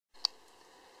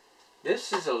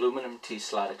This is aluminum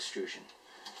T-slot extrusion.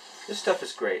 This stuff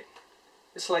is great.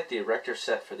 It's like the erector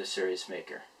set for the Serious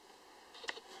Maker.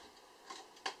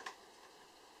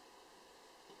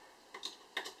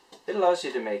 It allows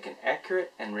you to make an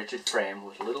accurate and rigid frame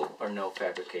with little or no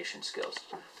fabrication skills.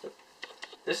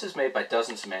 This is made by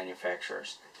dozens of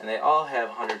manufacturers, and they all have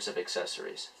hundreds of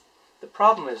accessories. The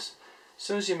problem is, as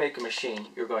soon as you make a machine,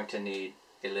 you're going to need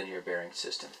a linear bearing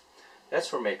system.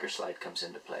 That's where MakerSlide comes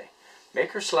into play.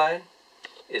 MakerSlide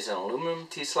is an aluminum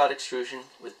T-slot extrusion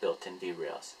with built-in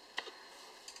V-rails.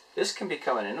 This can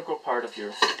become an integral part of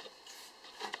your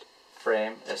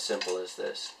frame as simple as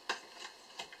this.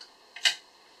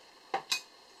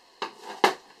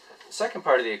 The second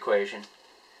part of the equation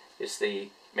is the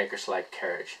MakerSlide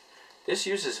carriage. This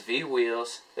uses V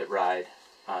wheels that ride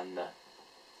on the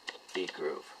V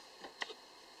groove.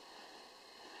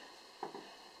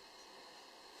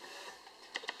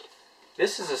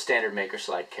 This is a standard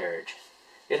MakerSlide carriage.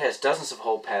 It has dozens of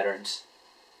hole patterns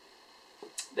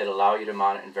that allow you to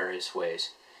mount it in various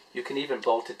ways. You can even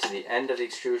bolt it to the end of the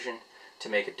extrusion to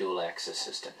make a dual axis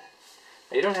system.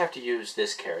 Now, you don't have to use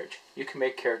this carriage. You can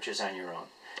make carriages on your own,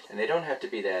 and they don't have to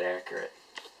be that accurate.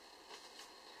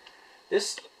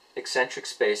 This eccentric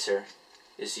spacer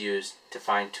is used to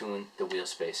fine-tune the wheel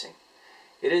spacing.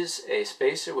 It is a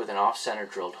spacer with an off-center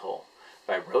drilled hole.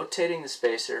 By rotating the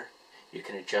spacer, you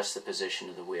can adjust the position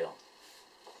of the wheel.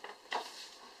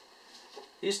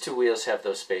 These two wheels have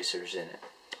those spacers in it.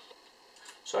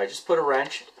 So I just put a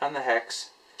wrench on the hex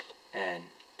and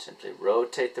simply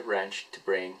rotate the wrench to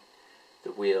bring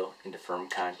the wheel into firm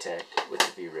contact with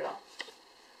the V-rail.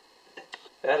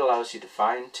 That allows you to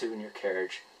fine-tune your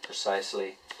carriage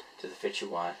precisely to the fit you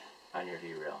want on your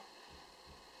V-rail.